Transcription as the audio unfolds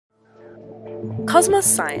Cosmos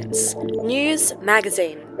Science. News,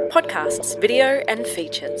 magazine, podcasts, video and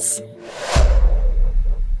features.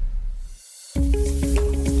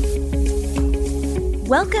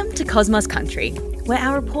 Welcome to Cosmos Country, where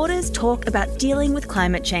our reporters talk about dealing with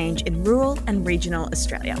climate change in rural and regional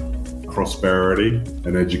Australia. Prosperity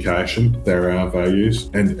and education, they're our values,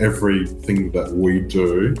 and everything that we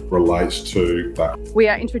do relates to that. We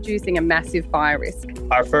are introducing a massive fire risk.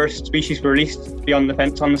 Our first species released beyond the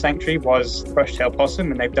fence on the sanctuary was brush-tailed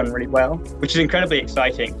possum, and they've done really well, which is incredibly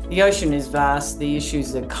exciting. The ocean is vast, the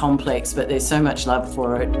issues are complex, but there's so much love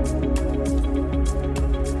for it.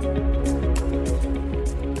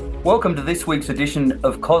 Welcome to this week's edition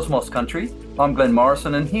of Cosmos Country. I'm Glenn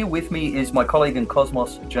Morrison, and here with me is my colleague and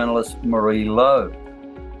Cosmos journalist Marie Lowe.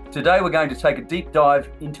 Today we're going to take a deep dive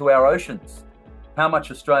into our oceans, how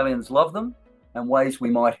much Australians love them, and ways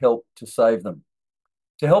we might help to save them.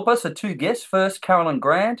 To help us are two guests. First, Carolyn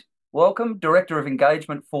Grant, welcome, Director of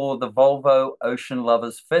Engagement for the Volvo Ocean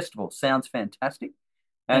Lovers Festival. Sounds fantastic.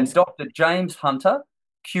 And Thanks. Dr. James Hunter,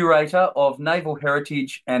 Curator of Naval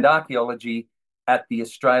Heritage and Archaeology at the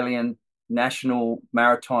Australian National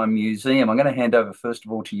Maritime Museum. I'm going to hand over first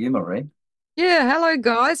of all to you, Marie. Yeah, hello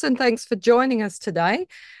guys, and thanks for joining us today.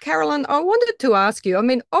 Carolyn, I wanted to ask you,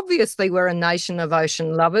 obviously we're a nation of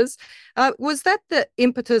ocean lovers. Was that the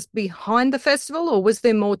impetus behind the festival, or was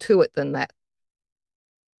there more to it than that?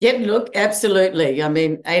 Yep, look, absolutely.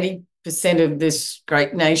 80% of this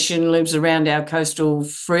great nation lives around our coastal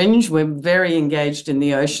fringe. We're very engaged in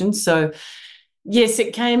the ocean. So yes,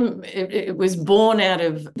 it was born out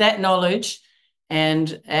of that knowledge,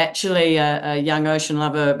 and actually a young ocean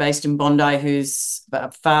lover based in Bondi whose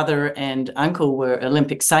father and uncle were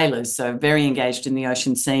Olympic sailors, so very engaged in the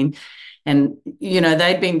ocean scene. And,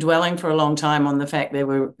 they'd been dwelling for a long time on the fact there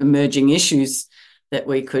were emerging issues that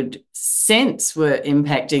we could sense were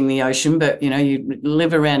impacting the ocean. But, you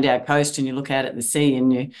live around our coast and you look out at the sea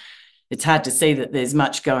and it's hard to see that there's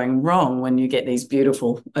much going wrong when you get these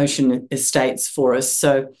beautiful ocean estates for us.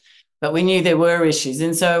 But we knew there were issues.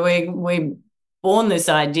 And so we born this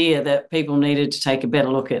idea that people needed to take a better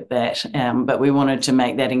look at that. But we wanted to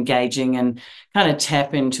make that engaging and kind of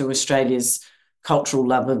tap into Australia's cultural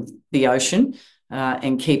love of the ocean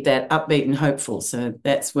and keep that upbeat and hopeful. So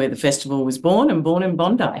that's where the festival was born, and born in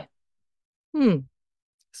Bondi. So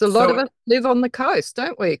a lot of us live on the coast,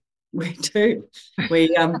 don't we? We do.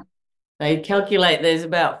 They calculate there's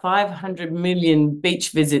about 500 million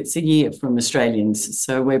beach visits a year from Australians,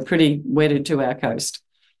 so we're pretty wedded to our coast.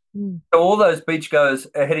 So all those beachgoers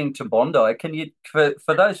are heading to Bondi. Can you, for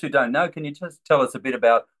those who don't know, can you just tell us a bit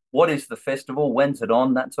about what is the festival, when's it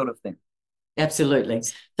on, that sort of thing? Absolutely.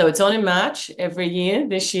 So it's on in March every year.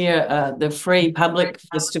 This year, the free public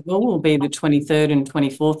festival will be the 23rd and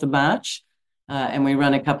 24th of March, and we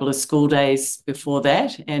run a couple of school days before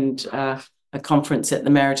that, and a conference at the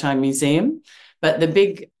Maritime Museum. But the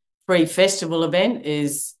big free festival event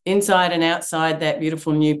is inside and outside that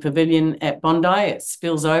beautiful new pavilion at Bondi. It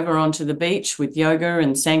spills over onto the beach with yoga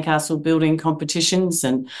and sandcastle building competitions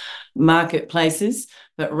and marketplaces.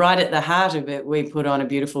 But right at the heart of it, we put on a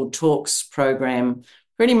beautiful talks program,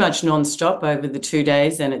 pretty much non-stop over the 2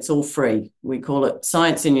 days, and it's all free. We call it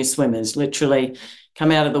Science in Your Swimmers. Literally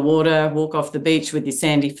come out of the water, walk off the beach with your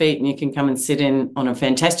sandy feet, and you can come and sit in on a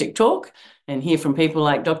fantastic talk and hear from people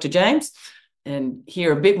like Dr. James and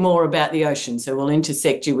hear a bit more about the ocean. So we'll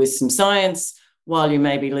intersect you with some science while you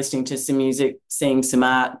may be listening to some music, seeing some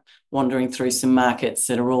art, wandering through some markets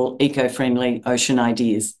that are all eco-friendly ocean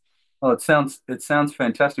ideas. Oh, it sounds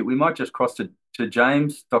fantastic. We might just cross to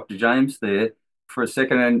James, Dr. James there for a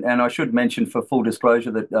second. And I should mention, for full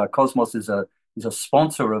disclosure, that Cosmos is a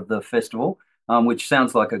sponsor of the festival, which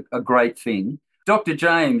sounds like a great thing. Dr.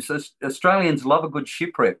 James, Australians love a good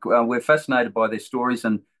shipwreck. We're fascinated by their stories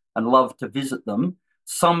and love to visit them.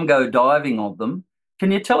 Some go diving of them.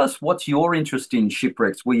 Can you tell us what's your interest in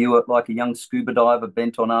shipwrecks? Were you like a young scuba diver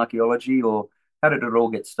bent on archaeology, or how did it all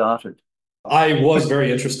get started? I was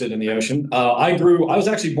very interested in the ocean. I was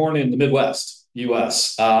actually born in the Midwest,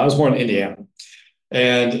 U.S. I was born in Indiana.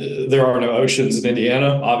 And there are no oceans in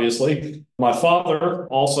Indiana, obviously. My father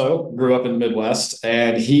also grew up in the Midwest,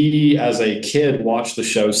 and he, as a kid, watched the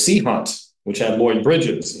show Sea Hunt, which had Lloyd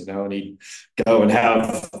Bridges, and he'd go and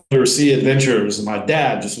have undersea adventures. And my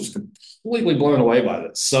dad just was completely blown away by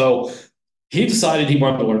this. So he decided he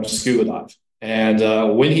wanted to learn to scuba dive.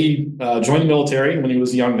 And when he joined the military, when he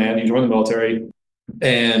was a young man, he joined the military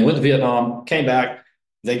and went to Vietnam, came back.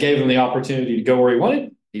 They gave him the opportunity to go where he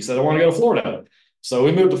wanted. He said, I want to go to Florida. So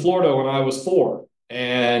we moved to Florida when I was 4,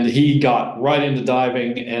 and he got right into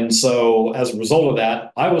diving. And so as a result of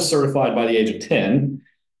that, I was certified by the age of 10.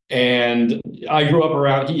 And I grew up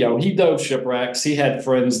around, he dove shipwrecks. He had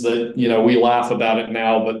friends that, we laugh about it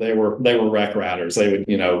now, but they were wreck ratters. They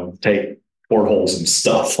would, take portholes and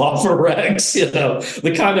stuff off of wrecks,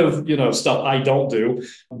 the kind of, stuff I don't do.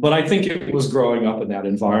 But I think it was growing up in that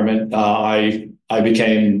environment. I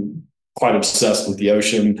became quite obsessed with the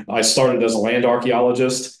ocean. I started as a land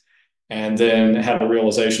archaeologist and then had a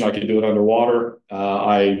realization I could do it underwater.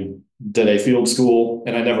 I did a field school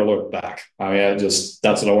and I never looked back. That's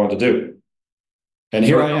what I wanted to do. And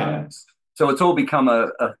here I am. So it's all become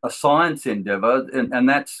a science endeavor, and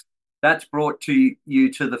that's brought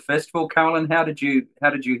you to the festival. Carolyn, how did you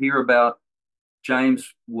hear about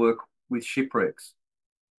James' work with shipwrecks?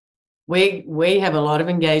 We have a lot of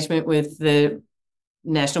engagement with the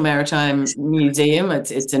National Maritime Museum.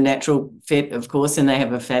 It's a natural fit, of course, and they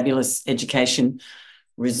have a fabulous education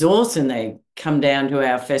resource, and they come down to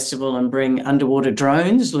our festival and bring underwater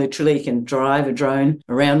drones. Literally, you can drive a drone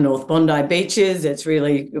around North Bondi beaches. It's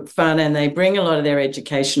really fun, and they bring a lot of their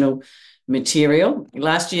educational material.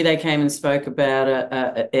 Last year, they came and spoke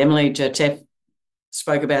about Emily Jatef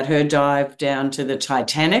spoke about her dive down to the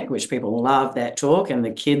Titanic, which people love that talk, and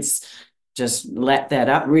the kids just lap that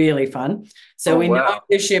up. Really fun. So we know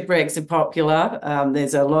the shipwrecks are popular.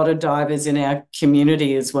 There's a lot of divers in our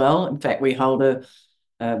community as well. In fact, we hold a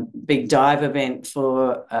big dive event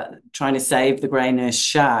for trying to save the grey nurse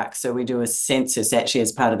shark. So we do a census actually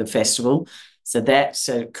as part of the festival. So that's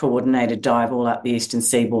a coordinated dive all up the eastern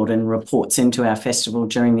seaboard and reports into our festival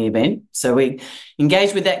during the event. So we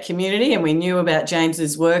engage with that community, and we knew about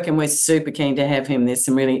James's work, and we're super keen to have him. There's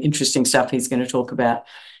some really interesting stuff he's going to talk about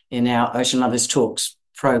in our Ocean Lovers Talks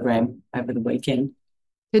program over the weekend.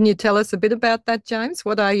 Can you tell us a bit about that, James?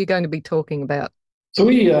 What are you going to be talking about? So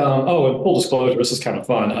and full disclosure, this is kind of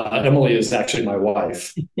fun. Emily is actually my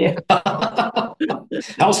wife. Yeah.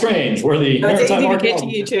 How strange. We're the maritime archaeologists.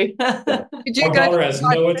 Get to you two. Our daughter has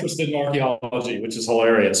no interest in archaeology, which is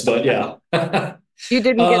hilarious, but yeah. You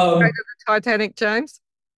didn't get to go to the Titanic, James?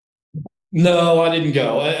 No, I didn't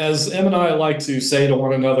go. As Em and I like to say to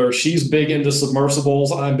one another, she's big into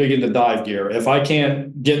submersibles. I'm big into dive gear. If I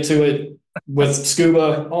can't get to it with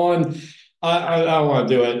scuba on, I don't want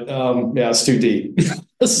to do it. It's too deep.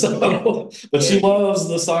 But she loves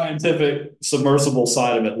the scientific submersible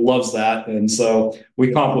side of it, loves that. And so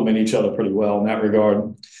we complement each other pretty well in that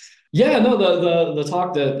regard. Yeah, no, the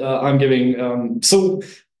talk that I'm giving, so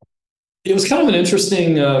it was kind of an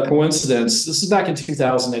interesting coincidence. This is back in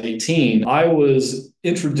 2018. I was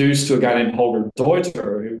introduced to a guy named Holger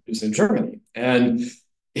Deuter, who's in Germany. And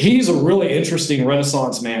he's a really interesting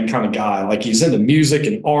Renaissance man kind of guy. Like, he's into music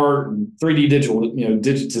and art and 3D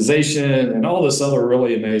digitization and all this other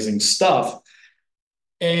really amazing stuff.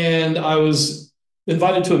 And I was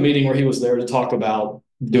invited to a meeting where he was there to talk about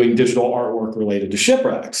doing digital artwork related to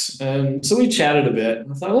shipwrecks. And so we chatted a bit.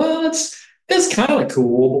 And I thought, well, it's kind of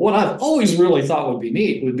cool. But what I've always really thought would be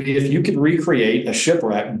neat would be if you could recreate a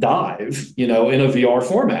shipwreck dive, in a VR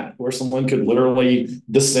format where someone could literally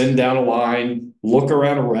descend down a line, look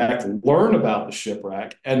around a wreck, learn about the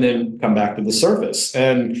shipwreck, and then come back to the surface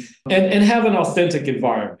and have an authentic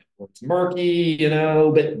environment where it's murky,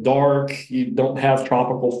 a bit dark. You don't have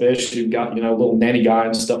tropical fish. You've got, little nanny guy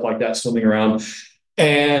and stuff like that swimming around.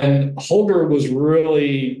 And Holger was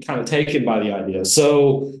really kind of taken by the idea.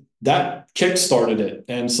 So that kick-started it.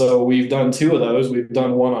 And so we've done 2 of those. We've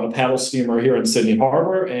done one on a paddle steamer here in Sydney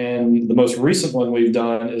Harbour, and the most recent one we've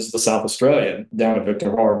done is the South Australian, down at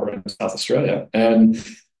Victor Harbour in South Australia. And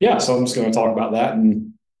yeah, so I'm just going to talk about that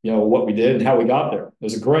and, what we did and how we got there. It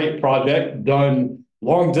was a great project, done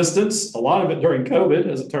long distance, a lot of it during COVID,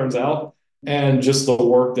 as it turns out. And just the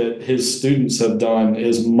work that his students have done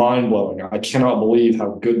is mind-blowing. I cannot believe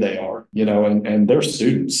how good they are, and they're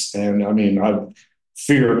students. And I mean, don't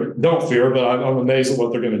fear, but I'm amazed at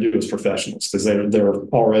what they're going to do as professionals, because they're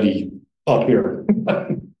already up here.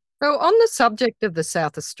 So on the subject of the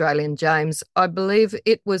South Australian, James, I believe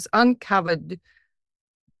it was uncovered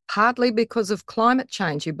partly because of climate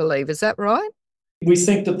change, you believe. Is that right? We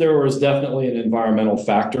think that there was definitely an environmental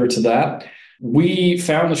factor to that. We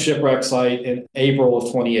found the shipwreck site in April of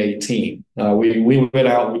 2018. We went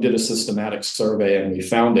out, we did a systematic survey, and we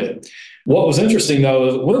found it. What was interesting, though,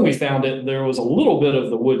 is when we found it, there was a little bit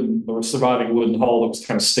of the surviving wooden hull that was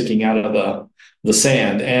kind of sticking out of the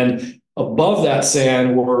sand. And above that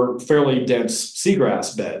sand were fairly dense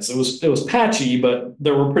seagrass beds. It was patchy, but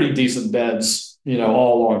there were pretty decent beds,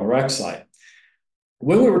 all along the wreck site.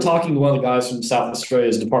 When we were talking to one of the guys from South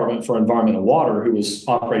Australia's Department for Environment and Water, who was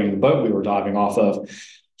operating the boat we were diving off of,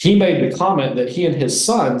 he made the comment that he and his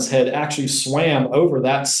sons had actually swam over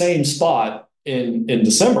that same spot in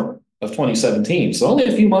December. of 2017. So only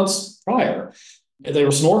a few months prior, they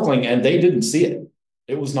were snorkeling and they didn't see it.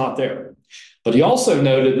 It was not there. But he also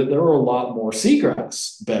noted that there were a lot more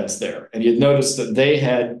seagrass beds there. And he had noticed that they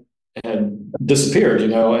had disappeared,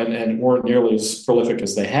 and weren't nearly as prolific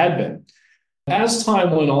as they had been. As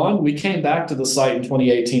time went on, we came back to the site in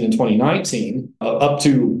 2018 and 2019, up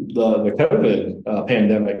to the COVID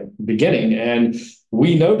pandemic beginning, and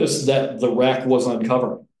we noticed that the wreck was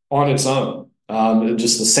uncovered on its own.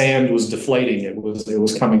 Just the sand was deflating; it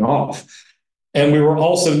was coming off, and we were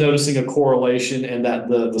also noticing a correlation in that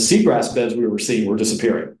the seagrass beds we were seeing were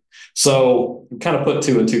disappearing. So we kind of put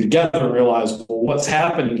two and two together and realized, well, what's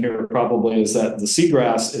happening here probably is that the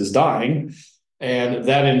seagrass is dying. And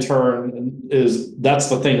that in turn that's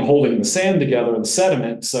the thing holding the sand together and the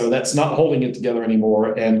sediment. So that's not holding it together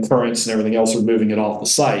anymore. And currents and everything else are moving it off the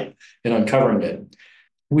site and uncovering it.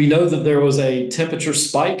 We know that there was a temperature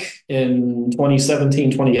spike in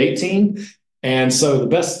 2017, 2018. And so the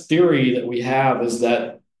best theory that we have is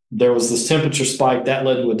that there was this temperature spike that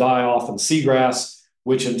led to a die-off of the seagrass,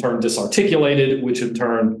 which in turn disarticulated, which in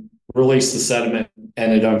turn released the sediment,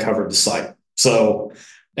 and it uncovered the site. So,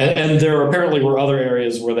 and there apparently were other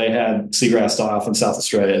areas where they had seagrass die-off in South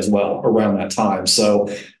Australia as well around that time. So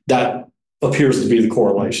that appears to be the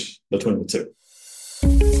correlation between the two.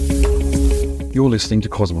 You're listening to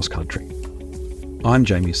Cosmos Country. I'm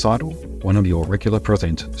Jamie Seidel, one of your regular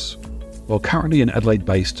presenters. While currently an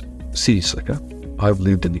Adelaide-based city slicker, I've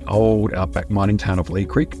lived in the old outback mining town of Lee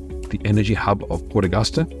Creek, the energy hub of Port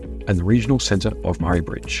Augusta, and the regional centre of Murray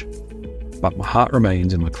Bridge. But my heart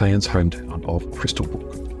remains in my clan's hometown of Crystal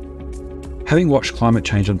Brook. Having watched climate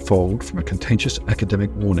change unfold from a contentious academic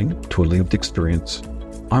warning to a lived experience,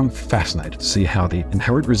 I'm fascinated to see how the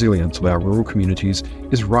inherent resilience of our rural communities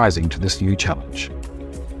is rising to this new challenge.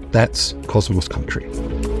 That's Cosmos Country.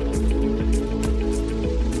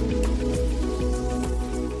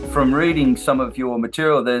 From reading some of your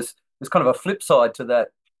material, there's kind of a flip side to that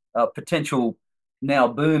potential now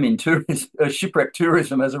boom in shipwreck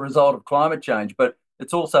tourism as a result of climate change, but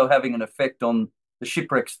it's also having an effect on the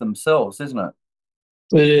shipwrecks themselves, isn't it?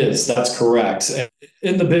 It is. That's correct.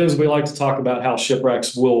 In the biz, we like to talk about how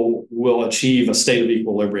shipwrecks will achieve a state of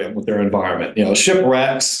equilibrium with their environment.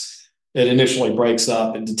 Shipwrecks, it initially breaks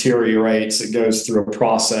up, it deteriorates, it goes through a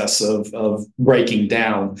process of breaking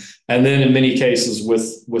down. And then in many cases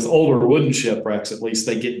with older wooden shipwrecks, at least,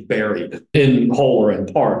 they get buried in whole or in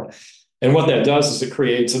part. And what that does is it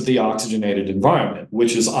creates a deoxygenated environment,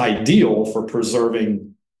 which is ideal for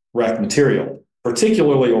preserving wreck material,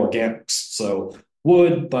 particularly organics. So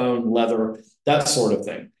wood, bone, leather, that sort of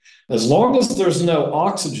thing. As long as there's no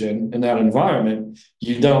oxygen in that environment,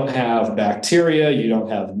 you don't have bacteria, you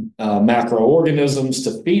don't have macroorganisms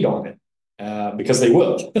to feed on it, because they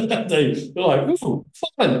will. They're like, ooh,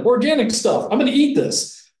 fun, organic stuff. I'm going to eat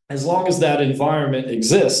this. As long as that environment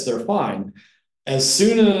exists, they're fine. As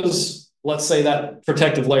soon as, let's say, that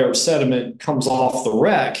protective layer of sediment comes off the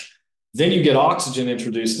wreck, then you get oxygen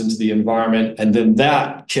introduced into the environment, and then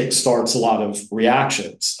that kickstarts a lot of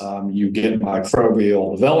reactions. You get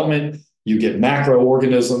microbial development, you get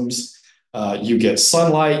macroorganisms, you get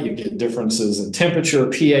sunlight, you get differences in temperature,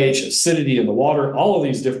 pH, acidity in the water. All of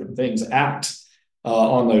these different things act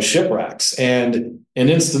on those shipwrecks. And in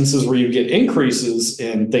instances where you get increases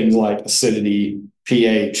in things like acidity,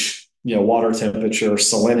 pH, water temperature,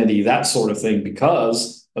 salinity, that sort of thing,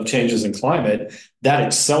 because of changes in climate, that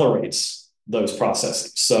accelerates those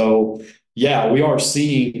processes. So, yeah, we are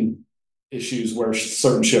seeing issues where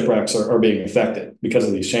certain shipwrecks are being affected because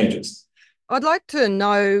of these changes. I'd like to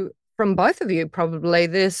know from both of you, probably,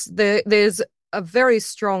 there's a very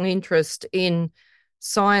strong interest in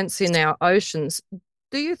science in our oceans.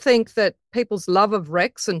 Do you think that people's love of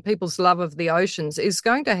wrecks and people's love of the oceans is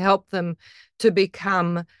going to help them to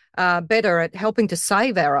become better at helping to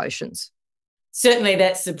save our oceans? Certainly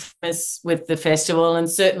that's the premise with the festival, and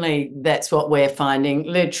certainly that's what we're finding.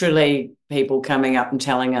 Literally people coming up and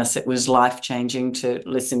telling us it was life-changing to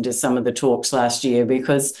listen to some of the talks last year,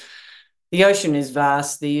 because the ocean is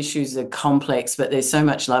vast, the issues are complex, but there's so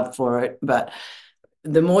much love for it. But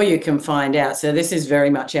the more you can find out, so this is very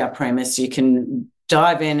much our premise, you can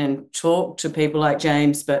dive in and talk to people like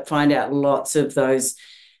James, but find out lots of those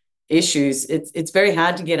issues. It's very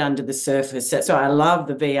hard to get under the surface. That's why I love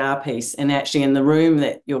the VR piece. And actually in the room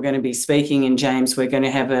that you're going to be speaking in, James, we're going to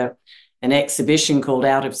have an exhibition called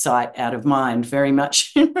Out of Sight, Out of Mind, very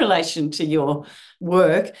much in relation to your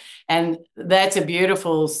work. And that's a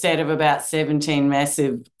beautiful set of about 17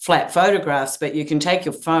 massive flat photographs, but you can take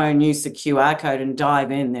your phone, use the QR code and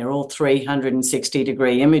dive in. They're all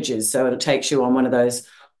 360-degree images. So it takes you on one of those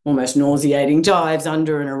almost nauseating dives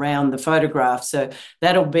under and around the photograph. So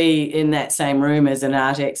that'll be in that same room as an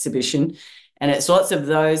art exhibition. And it's lots of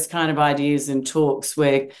those kind of ideas and talks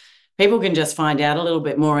where people can just find out a little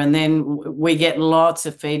bit more. And then we get lots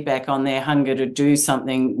of feedback on their hunger to do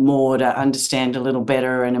something more, to understand a little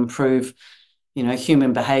better and improve,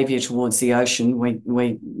 human behaviour towards the ocean.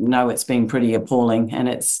 We know it's been pretty appalling, and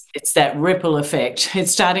it's that ripple effect.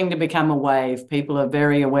 It's starting to become a wave. People are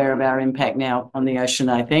very aware of our impact now on the ocean,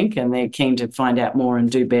 I think, and they're keen to find out more and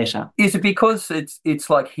do better. Is it because it's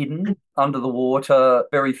like hidden under the water?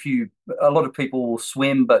 A lot of people will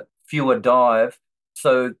swim, but fewer dive,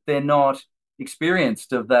 so they're not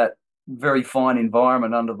experienced of that very fine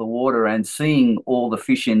environment under the water and seeing all the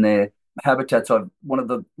fish in their habitats. One of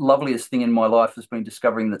the loveliest thing in my life has been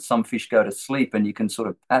discovering that some fish go to sleep and you can sort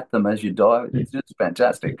of pat them as you dive. It's just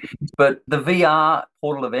fantastic. But the VR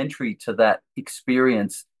portal of entry to that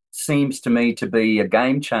experience seems to me to be a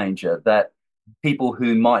game changer, that people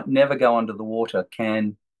who might never go under the water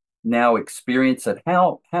can now experience it.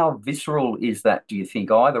 How visceral is that, do you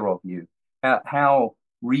think, either of you? How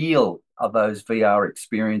real are those VR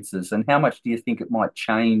experiences, and how much do you think it might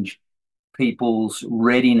change people's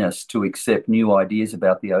readiness to accept new ideas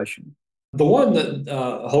about the ocean? The one that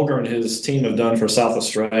Holger and his team have done for South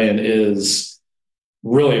Australian is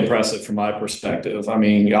really impressive from my perspective. I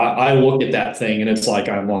mean, I look at that thing and it's like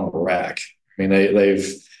I'm on a wreck. I mean,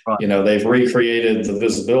 they've recreated the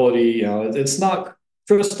visibility. It's not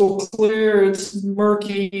crystal clear, it's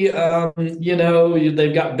murky.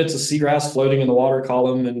 They've got bits of seagrass floating in the water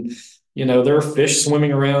column, and there are fish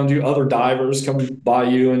swimming around you, other divers come by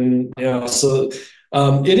you, and so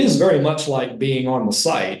it is very much like being on the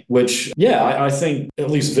site, which, I think, at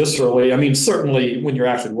least viscerally, I mean, certainly when you're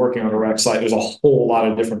actually working on a wreck site, there's a whole lot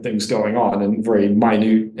of different things going on and very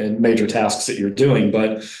minute and major tasks that you're doing.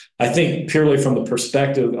 But I think purely from the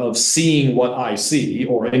perspective of seeing what I see,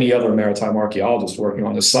 or any other maritime archaeologist working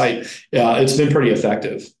on the site, it's been pretty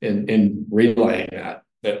effective in relaying that.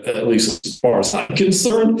 At least as far as I'm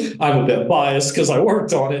concerned. I'm a bit biased because I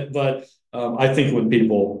worked on it, but I think when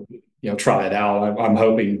people try it out, I'm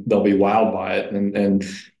hoping they'll be wowed by it, and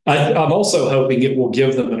I'm also hoping it will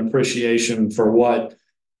give them an appreciation for what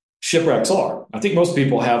shipwrecks are. I think most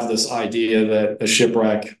people have this idea that a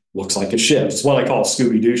shipwreck looks like a ship. It's what I call a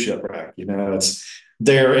Scooby-Doo shipwreck.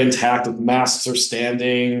 They're intact, masts are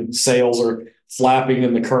standing, sails are flapping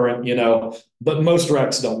in the current. But most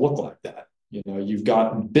wrecks don't look like that. You've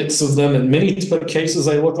got bits of them. In many cases,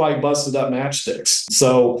 they look like busted up matchsticks.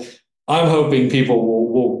 So I'm hoping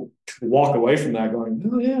people will walk away from that going,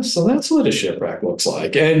 oh, yeah, so that's what a shipwreck looks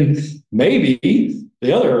like. And maybe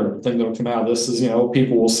the other thing that will come out of this is,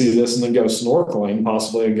 people will see this and then go snorkeling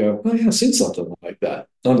possibly and go, oh, yeah, I've seen something like that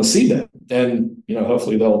on the seabed. And,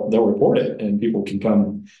 hopefully they'll report it and people can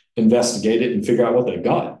come investigate it and figure out what they've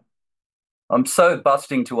got. I'm so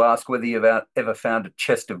busting to ask whether you've ever found a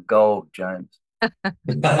chest of gold, James. I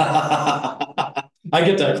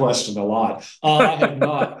get that question a lot. I have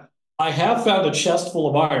not. I have found a chest full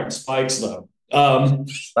of iron spikes, though,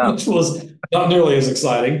 which was not nearly as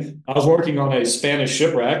exciting. I was working on a Spanish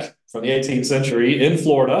shipwreck from the 18th century in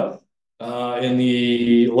Florida in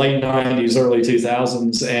the late 90s, early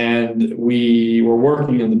 2000s, and we were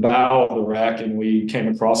working in the bow of the wreck, and we came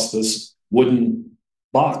across this wooden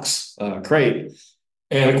box crate,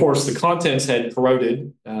 and of course the contents had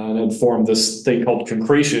corroded and had formed this thing called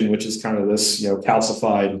concretion, which is kind of this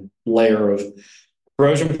calcified layer of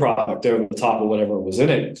corrosion product over the top of whatever was in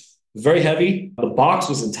it. It was very heavy. The box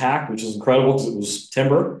was intact, which is incredible because it was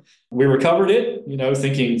timber. We recovered it,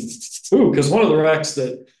 thinking, because one of the wrecks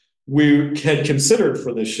that we had considered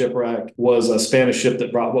for this shipwreck was a Spanish ship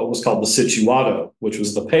that brought what was called the Situado, which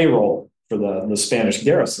was the payroll for the Spanish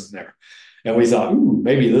garrison there. And we thought,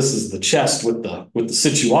 maybe this is the chest with the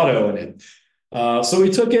Situado in it. So we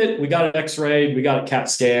took it, we got it x-rayed, we got it CAT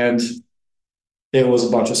scanned. It was a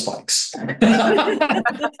bunch of spikes.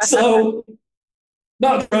 So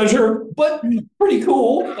not treasure, but pretty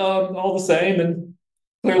cool all the same. And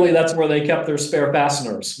clearly that's where they kept their spare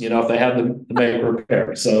fasteners, if they had them to make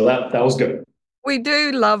repair. So that was good. We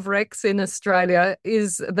do love wrecks in Australia.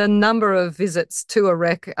 Is the number of visits to a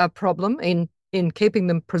wreck a problem in keeping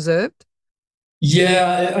them preserved?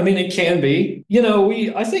 Yeah, I mean, it can be.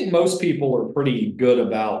 I think most people are pretty good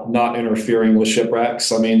about not interfering with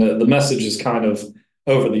shipwrecks. I mean, the message is kind of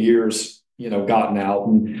over the years, gotten out.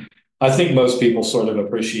 And I think most people sort of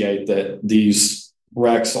appreciate that these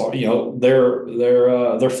wrecks are,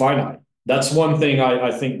 they're finite. That's one thing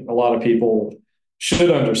I think a lot of people should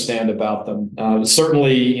understand about them.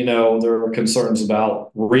 Certainly, there are concerns about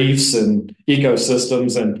reefs and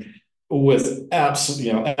ecosystems, and with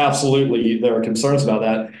absolutely there are concerns about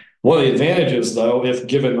that. One of the advantages, though, if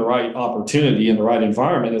given the right opportunity and the right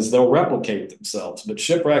environment, is they'll replicate themselves. But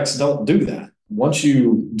shipwrecks don't do that. Once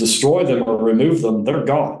you destroy them or remove them, they're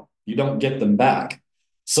gone. You don't get them back.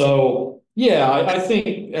 So, yeah, I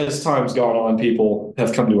think as time's gone on, people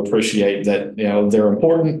have come to appreciate that, they're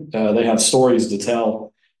important. They have stories to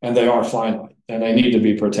tell, and they are finite, and they need to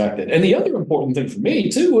be protected. And the other important thing for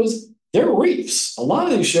me, too, is they're reefs. A lot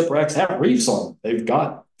of these shipwrecks have reefs on them. They've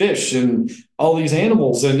got fish and all these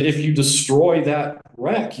animals. And if you destroy that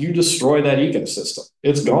wreck, you destroy that ecosystem.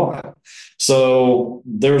 It's gone. So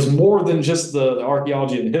there's more than just the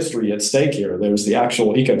archaeology and history at stake here. There's the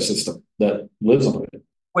actual ecosystem that lives on it.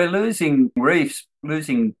 We're losing reefs,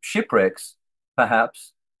 losing shipwrecks,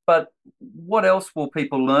 perhaps. But what else will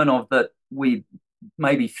people learn of that we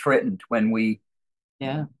may be threatened when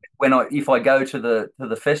if I go to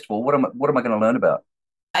the festival? What am I going to learn about?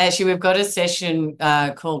 Actually, we've got a session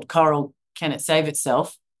called Coral, Can It Save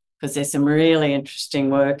Itself? Because there's some really interesting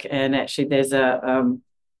work, and actually there's a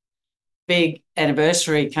big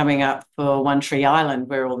anniversary coming up for One Tree Island,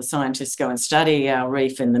 where all the scientists go and study our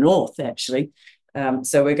reef in the north, actually.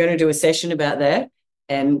 So we're going to do a session about that.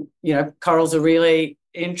 And, corals are really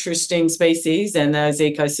interesting species, and those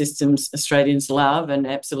ecosystems Australians love, and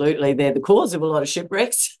absolutely they're the cause of a lot of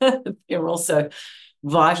shipwrecks. They're also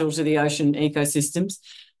vital to the ocean ecosystems.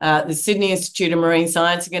 The Sydney Institute of Marine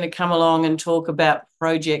Science are going to come along and talk about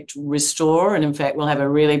Project Restore, and in fact we'll have a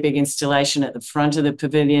really big installation at the front of the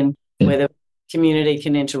pavilion where the community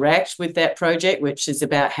can interact with that project, which is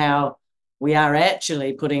about how we are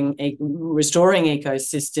actually restoring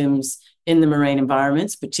ecosystems in the marine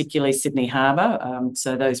environments, particularly Sydney Harbour.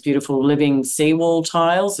 So those beautiful living seawall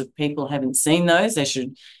tiles, if people haven't seen those, they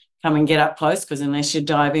should come and get up close, because unless you're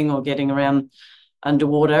diving or getting around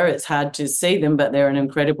underwater, it's hard to see them, but they're an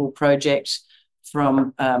incredible project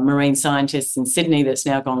from marine scientists in Sydney that's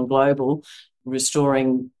now gone global,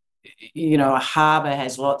 restoring, a harbour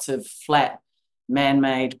has lots of flat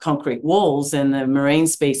man-made concrete walls, and the marine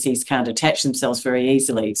species can't attach themselves very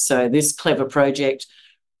easily. So this clever project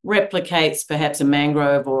replicates perhaps a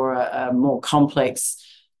mangrove or a more complex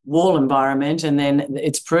wall environment, and then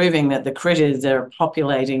it's proving that the critters that are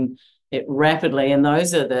populating it rapidly, and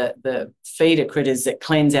those are the feeder critters that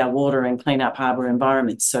cleanse our water and clean up harbour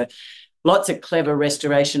environments. So lots of clever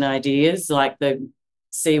restoration ideas, like the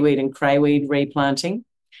seaweed and crayweed replanting.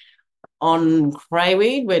 On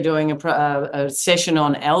crayweed, we're doing a session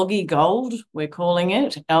on algae gold, we're calling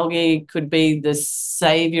it. Algae could be the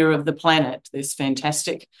saviour of the planet, this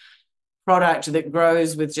fantastic product that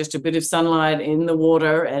grows with just a bit of sunlight in the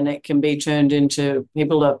water, and it can be turned into,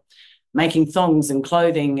 people are making thongs and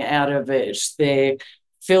clothing out of it. They're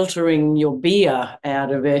filtering your beer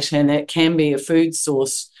out of it, and it can be a food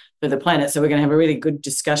source for the planet. So we're going to have a really good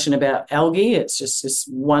discussion about algae. It's just this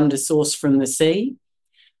wonder source from the sea.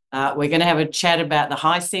 We're going to have a chat about the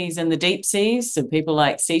high seas and the deep seas. So people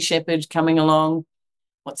like Sea Shepherd coming along,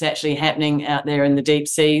 what's actually happening out there in the deep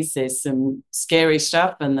seas. There's some scary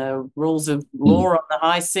stuff and the rules of law on the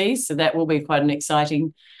high seas. So that will be quite an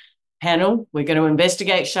exciting panel. We're going to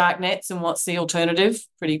investigate shark nets and what's the alternative.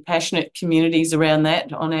 Pretty passionate communities around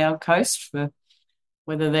that on our coast for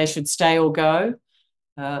whether they should stay or go.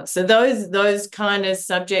 So those kind of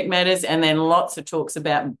subject matters, and then lots of talks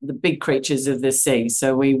about the big creatures of the sea.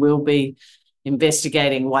 So we will be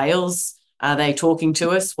investigating whales. Are they talking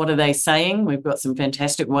to us? What are they saying? We've got some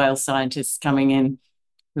fantastic whale scientists coming in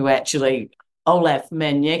who actually, Olaf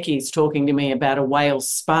Maniecki is talking to me about a whale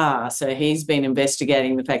spa. So he's been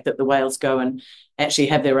investigating the fact that the whales go and actually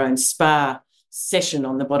have their own spa session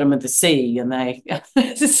on the bottom of the sea. And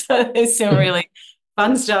so there's some really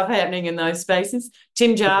fun stuff happening in those spaces.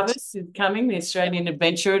 Tim Jarvis is coming, the Australian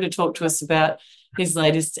adventurer, to talk to us about his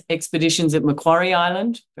latest expeditions at Macquarie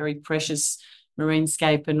Island, very precious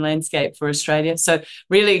marinescape and landscape for Australia. So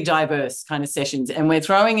really diverse kind of sessions. And we're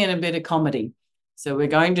throwing in a bit of comedy. So we're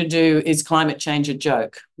going to do Is Climate Change a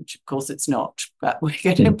Joke? Which, of course, it's not. But we're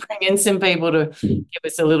going to bring in some people to give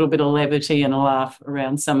us a little bit of levity and a laugh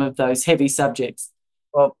around some of those heavy subjects.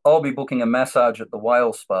 Well, I'll be booking a massage at the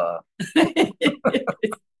whale spa.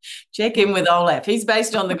 Check in with Olaf. He's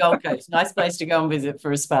based on the Gold Coast. Nice place to go and visit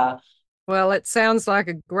for a spa. Well, it sounds like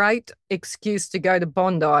a great excuse to go to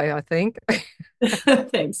Bondi, I think.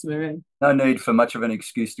 Thanks, Marie. No need for much of an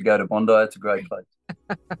excuse to go to Bondi. It's a great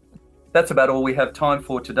place. That's about all we have time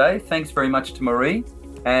for today. Thanks very much to Marie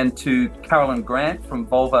and to Carolyn Grant from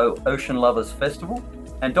Volvo Ocean Lovers Festival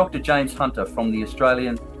and Dr. James Hunter from the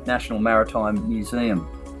Australian National Maritime Museum.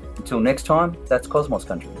 Until next time, that's Cosmos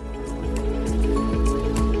Country.